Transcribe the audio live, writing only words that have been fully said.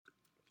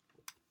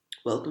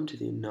Welcome to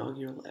the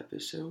inaugural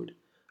episode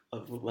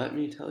of Let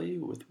Me Tell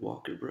You with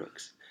Walker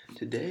Brooks.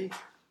 Today,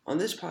 on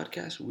this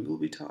podcast, we will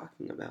be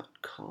talking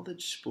about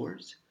college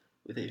sports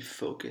with a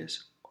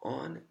focus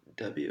on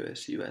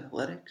WSU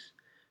athletics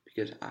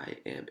because I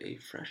am a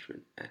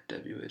freshman at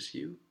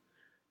WSU.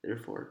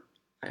 Therefore,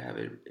 I have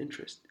an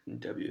interest in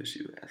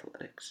WSU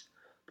athletics.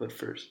 But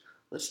first,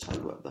 let's talk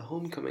about the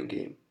homecoming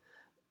game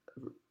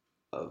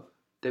of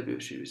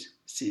WSU's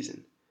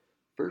season.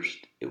 First,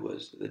 it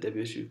was the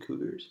WSU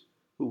Cougars,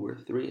 who were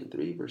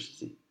 3-3 versus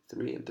the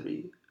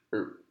 3-3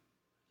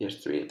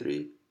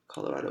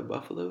 Colorado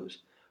Buffaloes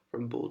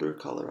from Boulder,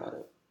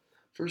 Colorado.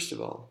 First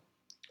of all,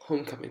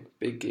 homecoming,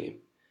 big game.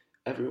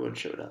 Everyone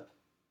showed up.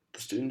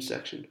 The student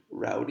section,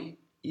 rowdy,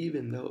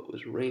 even though it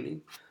was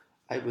raining.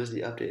 I was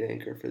the update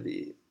anchor for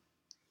the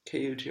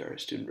KUTR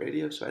student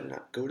radio, so I did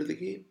not go to the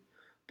game,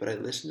 but I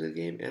listened to the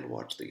game and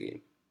watched the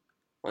game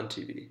on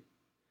TV.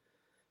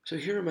 So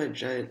here are my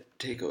giant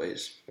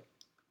takeaways.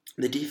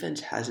 The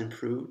defense has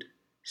improved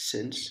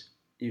since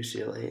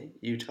UCLA,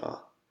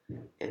 Utah,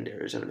 and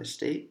Arizona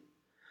State,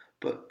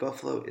 but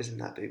Buffalo isn't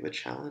that big of a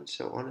challenge,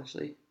 so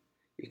honestly,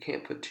 you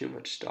can't put too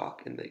much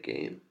stock in the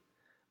game.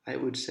 I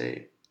would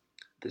say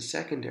the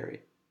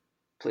secondary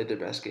played their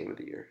best game of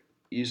the year,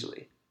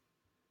 easily.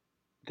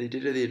 They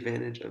did have the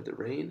advantage of the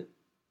rain,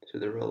 so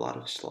there were a lot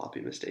of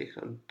sloppy mistakes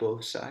on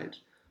both sides.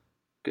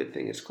 Good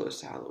thing it's close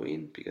to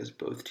Halloween because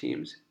both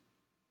teams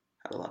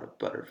had a lot of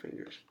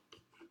butterfingers.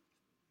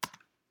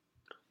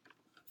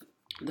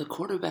 The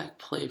quarterback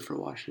play for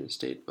Washington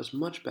State was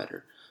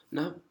better,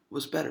 not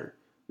much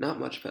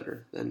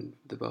better than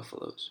the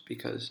Buffaloes,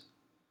 because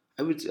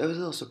I was a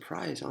little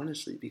surprised,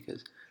 honestly,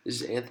 because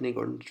this is Anthony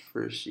Gordon's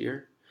first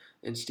year,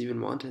 and Steven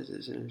Montez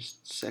is in his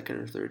second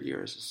or third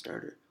year as a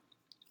starter.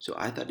 So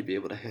I thought he'd be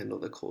able to handle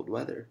the cold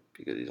weather,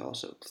 because he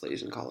also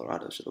plays in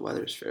Colorado, so the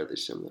weather is fairly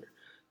similar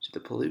to the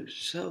Palouse.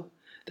 So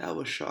that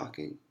was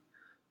shocking.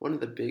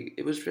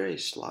 It was a very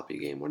sloppy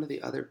game. One of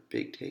the other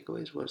big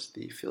takeaways was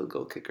the field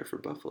goal kicker for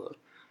Buffalo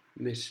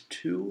missed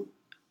 2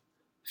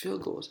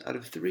 field goals out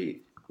of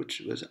 3,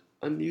 which was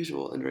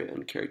unusual and very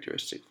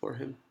uncharacteristic for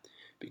him,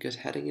 because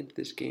heading into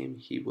this game,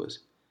 he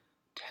was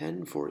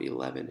 10 for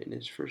 11 in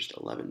his first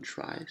 11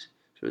 tries.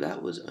 So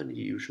that was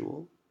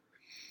unusual.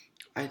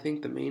 I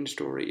think the main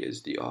story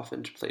is the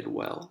offense played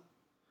well,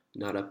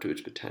 not up to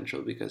its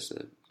potential because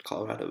the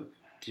Colorado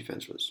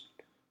defense was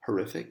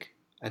horrific.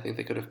 I think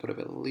they could have put up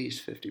at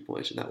least 50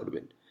 points, and that would have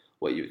been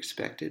what you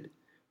expected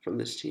from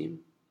this team.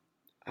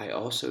 I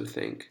also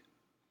think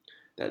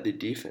that the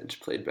defense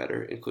played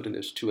better, including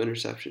those 2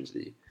 interceptions.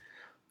 The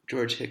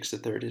George Hicks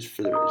III is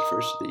for his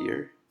first of the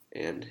year,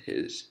 and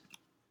his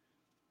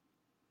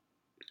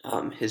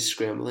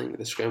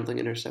scrambling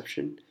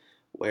interception,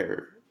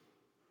 where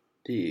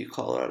the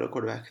Colorado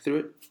quarterback threw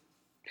it,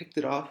 picked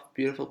it off,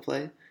 beautiful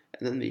play,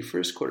 and then the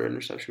first quarter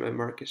interception by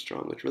Marcus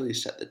Strong, which really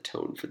set the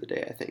tone for the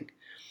day, I think.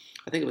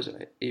 I think it was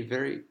a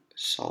very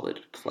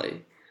solid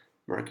play.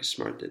 Marcus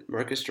Strong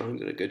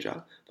did a good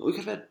job, but we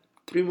could have had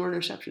 3 more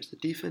interceptions. The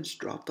defense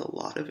dropped a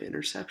lot of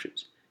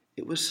interceptions.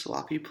 It was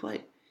sloppy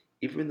play.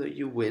 Even though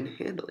you win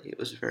handily, it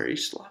was very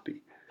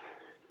sloppy.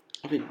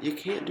 I mean, you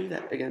can't do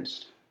that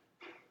against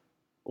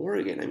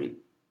Oregon. I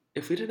mean,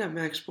 if we didn't have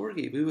Max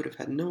Borghi, we would have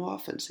had no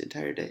offense the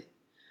entire day.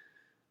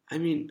 I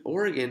mean,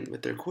 Oregon,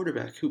 with their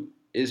quarterback, who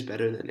is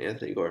better than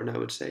Anthony Gordon, I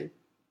would say,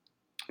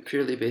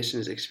 purely based on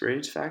his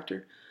experience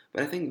factor,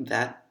 but I think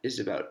that is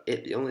about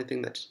it. The only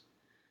thing that's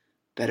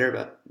better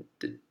about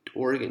the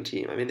Oregon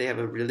team, I mean, they have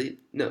the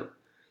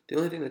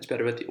only thing that's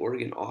better about the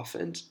Oregon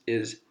offense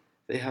is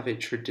they have a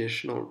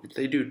traditional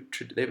playing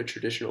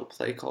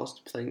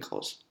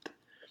calls.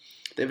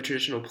 They have a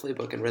traditional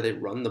playbook and where they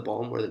run the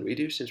ball more than we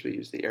do, since we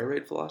use the air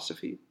raid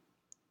philosophy.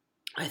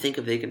 I think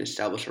if they can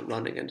establish a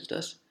run against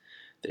us,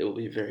 they will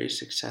be very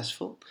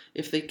successful.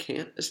 If they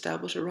can't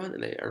establish a run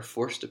and they are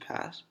forced to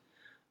pass,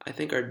 I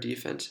think our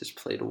defense has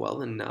played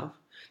well enough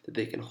that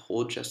they can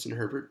hold Justin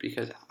Herbert,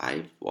 because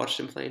I've watched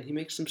him play and he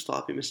makes some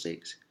sloppy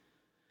mistakes.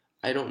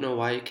 I don't know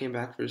why he came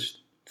back for his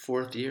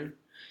 4th year.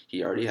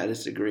 He already had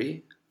his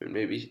degree, and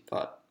maybe he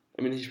thought,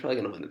 he's probably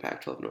going to win the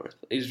Pac-12 North.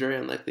 He's very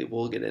unlikely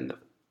we'll get in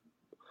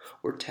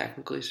we're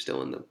technically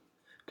still in the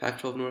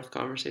Pac-12 North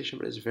conversation,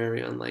 but it's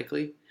very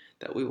unlikely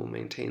that we will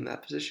maintain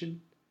that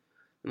position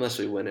unless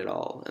we win it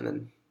all, and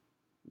then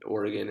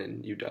Oregon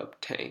and UW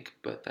tank,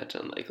 but that's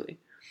unlikely.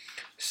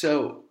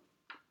 So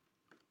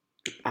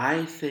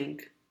I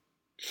think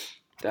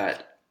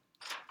that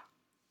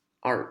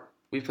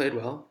we played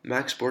well.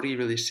 Max Borghi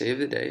really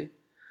saved the day.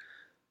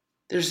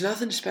 There's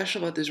nothing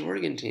special about this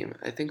Oregon team.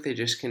 I think they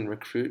just can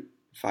recruit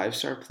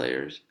 5-star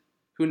players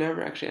who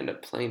never actually end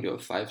up playing to a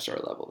 5-star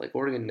level. Like,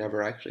 Oregon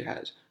never actually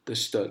has the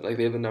stud. Like,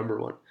 they have the number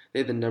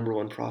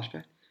one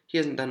prospect. He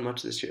hasn't done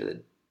much this year.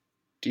 The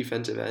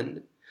defensive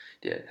end,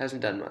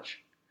 hasn't done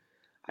much.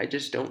 I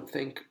just don't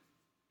think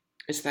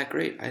it's that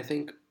great. I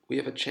think we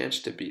have a chance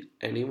to beat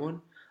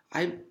anyone.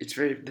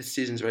 This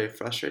season's very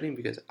frustrating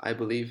because I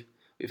believe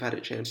we've had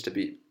a chance to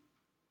beat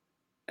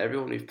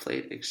everyone we've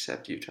played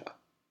except Utah.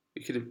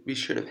 We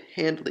should have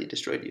handily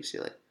destroyed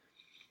UCLA.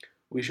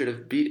 We should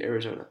have beat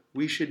Arizona.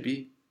 We should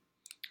be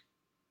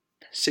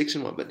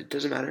 6-1, but it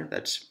doesn't matter.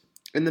 That's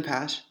in the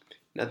past.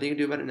 Nothing you can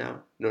do about it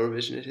now. No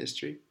revisionist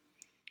history.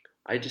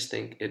 I just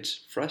think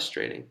it's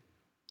frustrating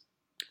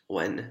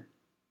when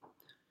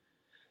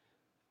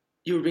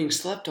you were being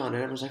slept on and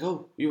everyone's like,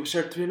 oh, you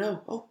started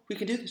 3-0. Oh, we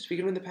can do this. We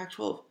can win the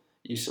Pac-12.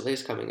 UCLA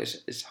is coming.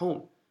 It's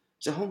home.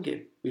 It's a home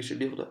game. We should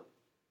be able to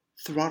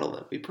throttle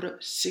them. We put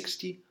up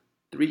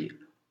 63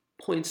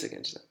 points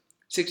against them.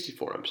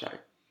 64, I'm sorry.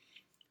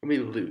 And we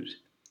lose.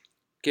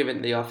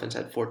 Given the offense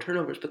had 4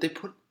 turnovers, but they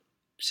put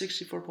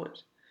 64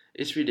 points.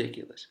 It's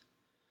ridiculous.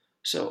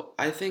 So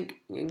I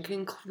think, in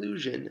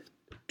conclusion,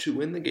 to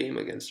win the game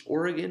against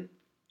Oregon,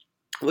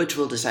 which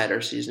will decide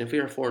our season. If we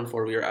are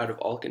 4-4, we are out of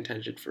all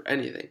contention for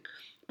anything.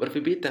 But if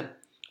we beat them,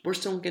 we're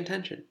still in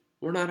contention.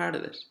 We're not out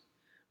of this.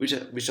 We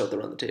still have to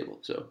run the table.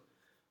 So,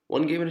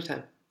 one game at a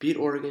time. Beat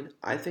Oregon.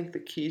 I think the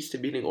keys to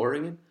beating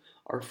Oregon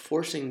are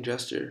forcing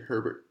Justin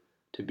Herbert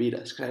to beat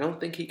us, because I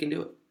don't think he can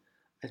do it.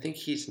 I think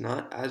he's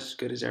not as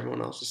good as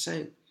everyone else is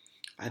saying.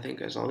 I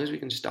think as long as we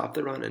can stop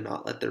the run and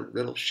not let their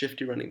little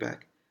shifty running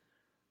back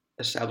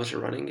establish a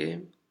running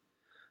game,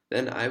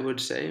 then I would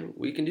say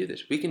we can do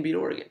this. We can beat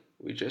Oregon.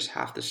 We just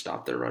have to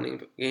stop their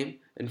running game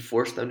and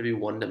force them to be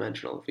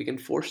one-dimensional. If we can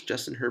force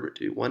Justin Herbert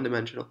to be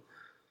one-dimensional,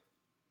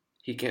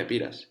 he can't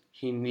beat us.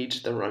 He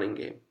needs the running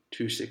game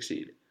to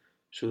succeed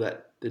so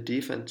that the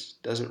defense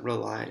doesn't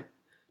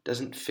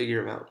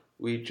figure him out.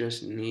 We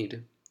just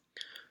need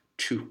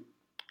to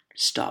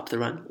stop the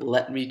run.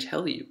 Let me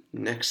tell you,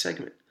 next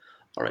segment.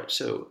 All right,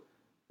 so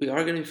we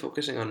are going to be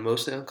focusing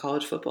mostly on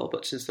college football,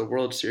 but since the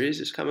World Series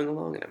is coming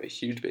along and I'm a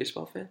huge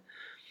baseball fan,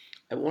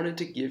 I wanted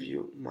to give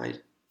you my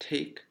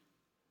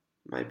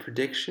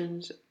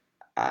predictions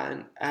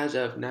as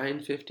of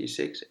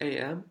 9:56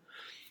 a.m.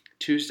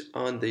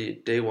 on the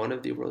day 1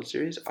 of the World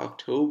Series,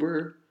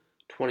 October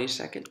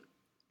 22nd.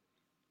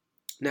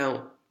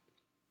 Now,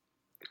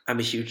 I'm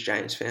a huge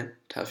Giants fan.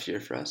 Tough year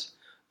for us,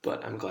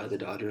 but I'm glad the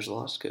Dodgers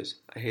lost because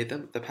I hate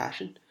them with a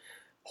passion.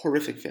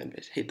 Horrific fan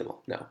base. Hate them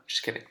all. No,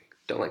 just kidding.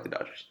 Don't like the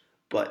Dodgers.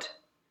 But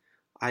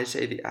I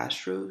say the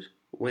Astros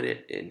win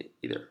it in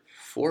either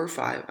 4 or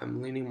 5.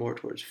 I'm leaning more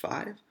towards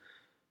 5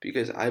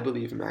 because I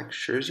believe Max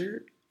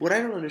Scherzer. What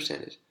I don't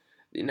understand is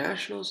the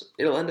Nationals.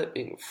 It'll end up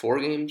being 4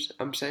 games.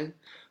 I'm saying,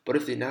 but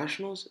if the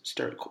Nationals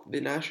start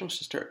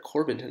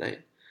Corbin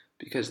tonight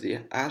because the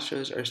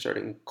Astros are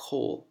starting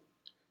Cole,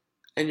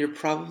 and you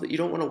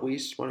don't want to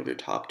waste one of your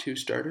top 2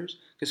 starters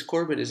because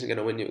Corbin isn't going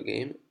to win you a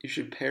game.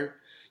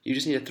 You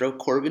just need to throw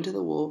Corbin to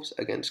the Wolves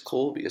against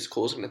Cole because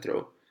Cole's going to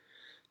throw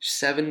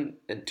 7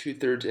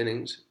 2/3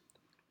 innings,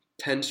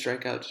 10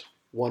 strikeouts,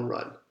 1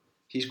 run.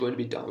 He's going to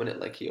be dominant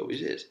like he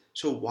always is.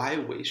 So why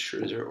waste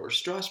Scherzer or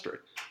Strasburg?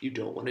 You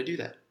don't want to do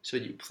that. So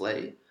you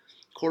play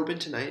Corbin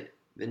tonight,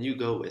 then you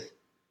go with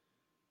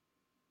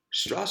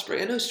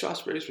Strasburg. I know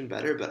Strasburg has been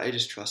better, but I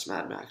just trust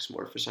Mad Max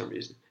more for some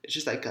reason. It's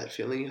just that gut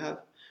feeling you have.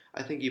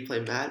 I think you play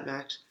Mad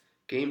Max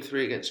Game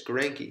 3 against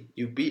Greinke.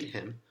 You beat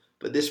him,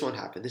 but this won't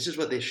happen. This is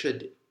what they should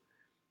do.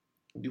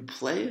 You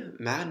play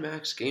Mad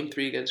Max Game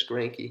 3 against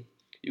Greinke.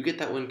 You get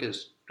that win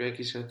because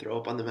Greinke's going to throw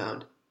up on the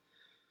mound.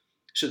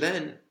 So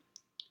then,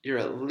 you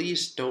at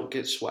least don't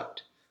get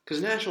swept.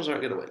 Because the Nationals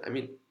aren't going to win. I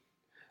mean,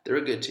 they're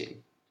a good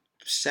team.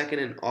 Second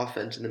in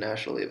offense in the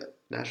National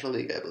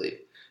League, I believe.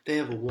 They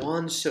have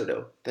Juan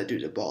Soto. That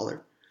dude's a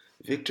baller.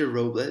 Victor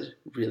Robles,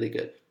 really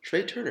good.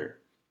 Trey Turner,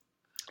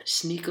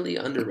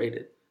 sneakily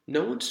underrated.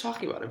 No one's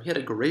talking about him. He had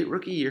a great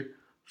rookie year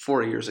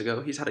 4 years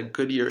ago. He's had a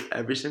good year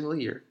every single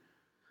year.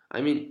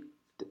 I mean,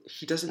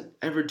 he doesn't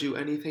ever do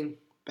anything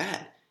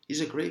bad.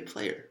 He's a great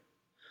player.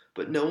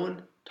 But no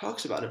one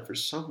talks about him for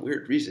some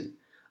weird reason.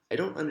 I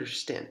don't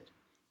understand it.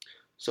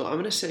 So I'm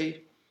going to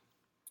say,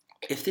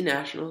 if the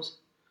Nationals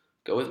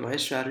go with my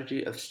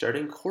strategy of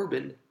starting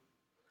Corbin,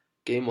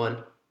 Game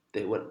 1,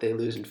 they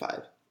lose in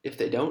 5. If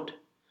they don't,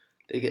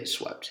 they get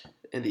swept.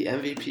 And the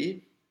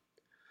MVP,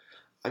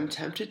 I'm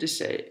tempted to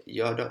say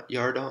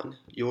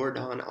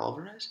Yordan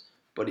Alvarez,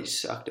 but he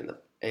sucked in the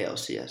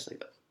ALCS,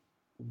 like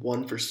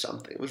 1 for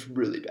something. It was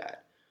really bad.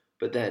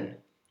 But then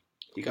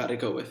you got to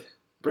go with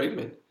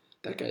Bregman.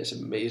 That guy's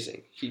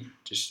amazing. He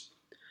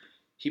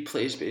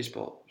plays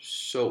baseball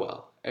so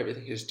well.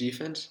 Everything. His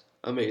defense,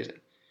 amazing.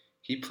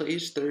 He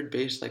plays third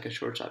base like a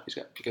shortstop.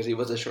 Because he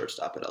was a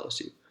shortstop at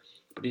LSU.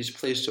 But he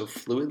plays so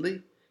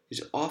fluidly.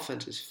 His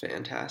offense is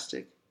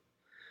fantastic.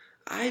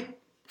 I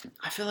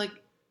feel like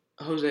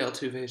Jose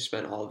Altuve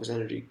spent all of his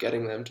energy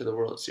getting them to the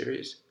World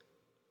Series.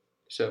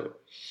 So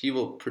he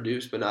will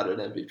produce, but not at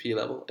an MVP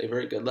level. A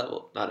very good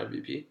level, not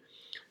MVP.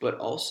 But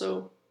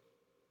also,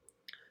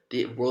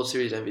 the World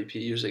Series MVP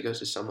usually goes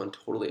to someone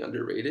totally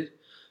underrated.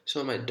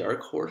 So my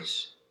dark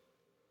horse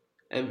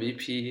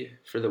MVP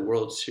for the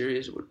World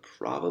Series would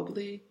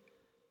probably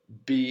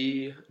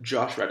be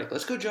Josh Reddick.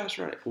 Let's go Josh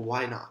Reddick.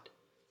 Why not?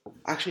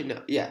 Actually,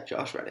 no. Yeah,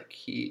 Josh Reddick.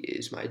 He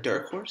is my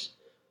dark horse.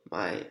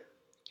 My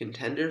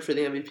contender for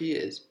the MVP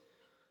is,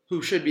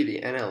 who should be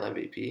the NL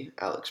MVP,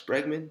 Alex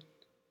Bregman.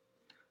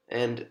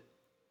 And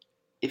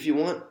if you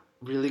want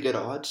really good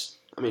odds,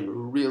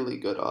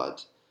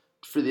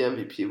 for the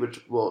MVP,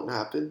 which won't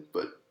happen,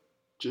 but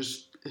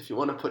just if you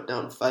want to put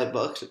down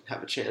 $5 and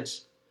have a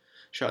chance,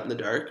 shot in the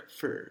dark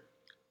for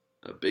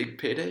a big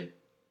payday,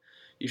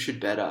 you should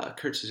bet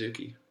Kurt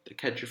Suzuki, the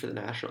catcher for the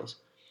Nationals.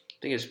 I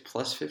think it's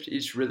plus 50.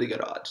 It's really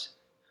good odds.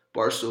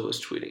 Barstool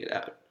was tweeting it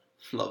out.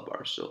 Love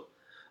Barstool.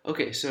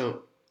 Okay,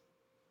 so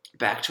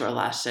back to our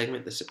last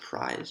segment, the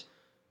surprise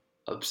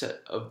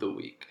upset of the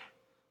week.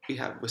 We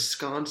have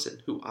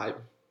Wisconsin, who I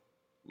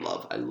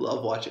love. I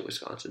love watching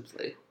Wisconsin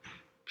play,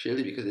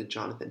 purely because of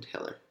Jonathan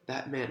Taylor.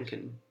 That man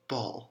can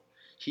ball.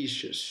 He's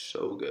just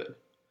so good.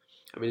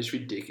 I mean, it's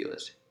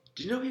ridiculous.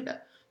 Did you know he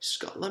had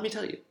let me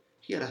tell you,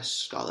 he had a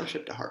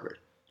scholarship to Harvard.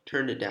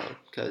 Turned it down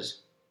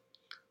because,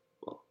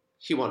 well,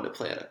 he wanted to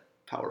play at a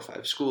Power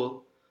 5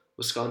 school.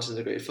 Wisconsin's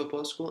a great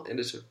football school, and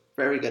it's a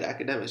very good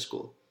academic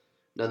school,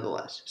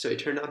 nonetheless. So he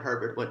turned down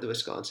Harvard, went to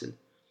Wisconsin.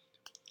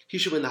 He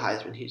should win the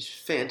Heisman. He's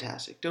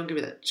fantastic. Don't give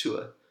me that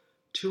Tua.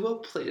 Tua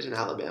plays in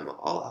Alabama.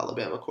 All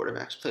Alabama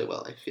quarterbacks play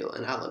well, I feel,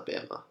 in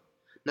Alabama.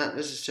 Not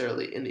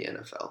necessarily in the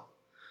NFL.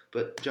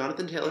 But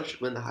Jonathan Taylor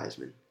should win the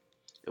Heisman.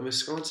 And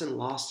Wisconsin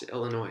lost to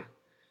Illinois.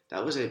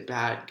 That was a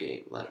bad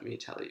game, let me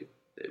tell you.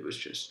 It was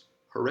just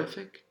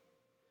horrific.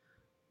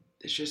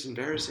 It's just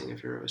embarrassing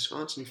if you're a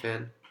Wisconsin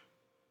fan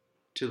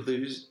to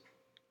lose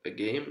a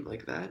game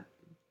like that.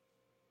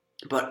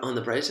 But on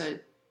the bright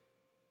side,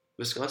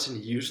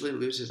 Wisconsin usually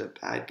loses a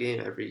bad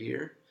game every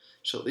year,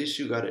 so at least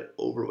you got it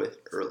over with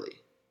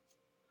early.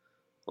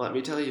 Let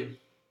me tell you,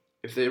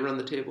 if they run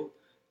the table,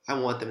 I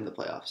want them in the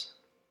playoffs.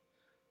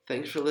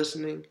 Thanks for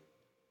listening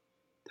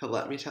to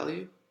Let Me Tell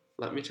You.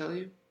 Let me tell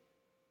you,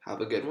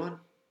 have a good one.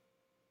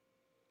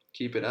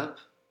 Keep it up.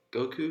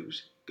 Go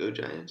Cougs. Go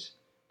Giants.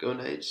 Go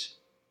Knights.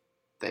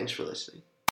 Thanks for listening.